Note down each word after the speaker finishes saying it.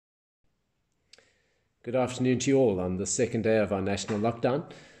Good afternoon to you all on the second day of our national lockdown.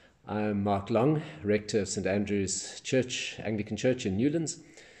 I'm Mark Long, Rector of St Andrew's Church, Anglican Church in Newlands,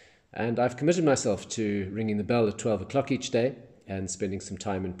 and I've committed myself to ringing the bell at 12 o'clock each day and spending some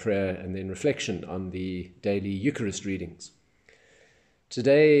time in prayer and then reflection on the daily Eucharist readings.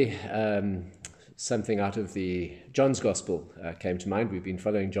 Today, something out of the John's Gospel came to mind. We've been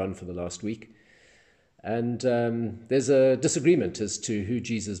following John for the last week, and there's a disagreement as to who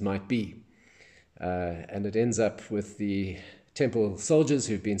Jesus might be. And it ends up with the temple soldiers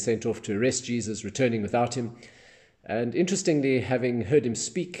who've been sent off to arrest Jesus returning without him. And interestingly, having heard him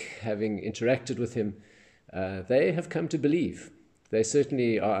speak, having interacted with him, they have come to believe. They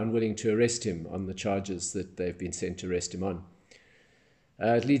certainly are unwilling to arrest him on the charges that they've been sent to arrest him on.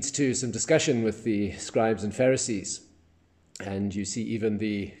 It leads to some discussion with the scribes and Pharisees. And you see even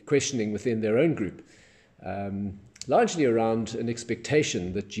the questioning within their own group, largely around an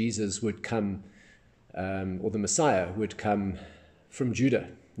expectation that Jesus would come or the Messiah would come from Judah,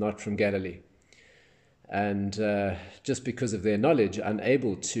 not from Galilee. And just because of their knowledge,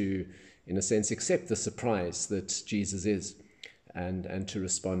 unable to, in a sense, accept the surprise that Jesus is and to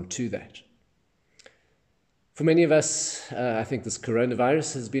respond to that. For many of us, I think this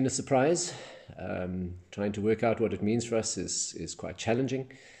coronavirus has been a surprise. Trying to work out what it means for us is quite challenging.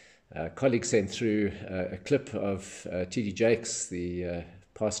 A colleague sent through a clip of T.D. Jakes, the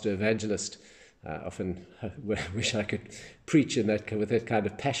pastor evangelist. Often wish I could preach with that kind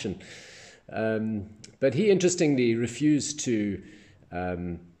of passion. But he interestingly refused to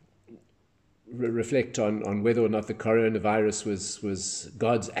reflect on whether or not the coronavirus was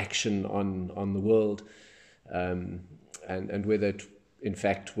God's action on the world, and whether it in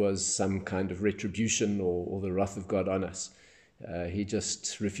fact was some kind of retribution or the wrath of God on us. He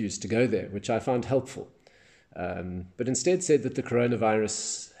just refused to go there, which I found helpful. But instead said that the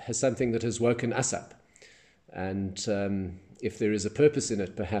coronavirus has something that has woken us up. And if there is a purpose in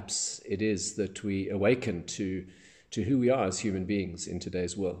it, perhaps it is that we awaken to who we are as human beings in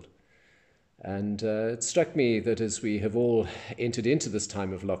today's world. And it struck me that as we have all entered into this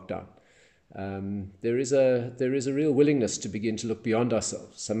time of lockdown, there is a real willingness to begin to look beyond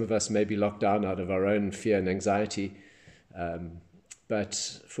ourselves. Some of us may be locked down out of our own fear and anxiety,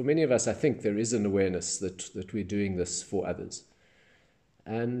 but for many of us, I think there is an awareness that we're doing this for others.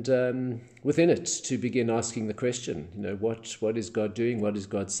 And within it, to begin asking the question, what is God doing? What is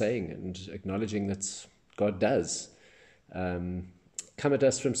God saying? And acknowledging that God does come at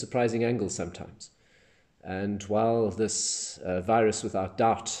us from surprising angles sometimes. And while this virus, without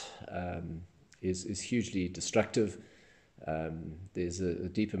doubt, is hugely destructive, there's a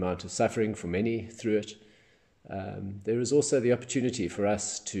deep amount of suffering for many through it. There is also the opportunity for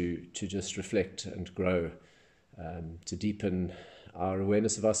us to just reflect and grow, to deepen our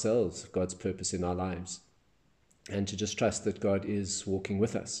awareness of ourselves, of God's purpose in our lives, and to just trust that God is walking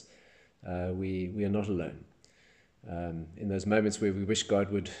with us. We are not alone. In those moments where we wish God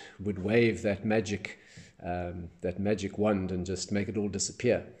would wave that magic wand and just make it all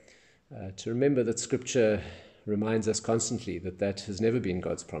disappear, to remember that Scripture reminds us constantly that has never been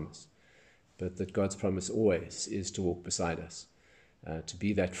God's promise, but that God's promise always is to walk beside us, to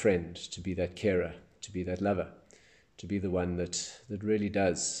be that friend, to be that carer, to be that lover, to be the one that really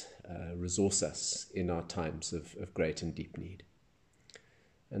does resource us in our times of great and deep need.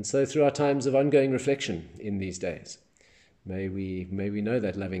 And so through our times of ongoing reflection in these days, may we know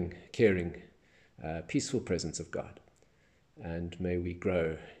that loving, caring, peaceful presence of God, and may we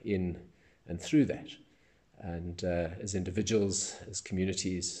grow in and through that. And as individuals, as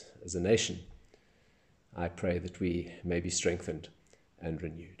communities, as a nation, I pray that we may be strengthened and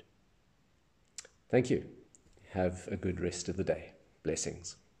renewed. Thank you. Have a good rest of the day.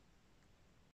 Blessings.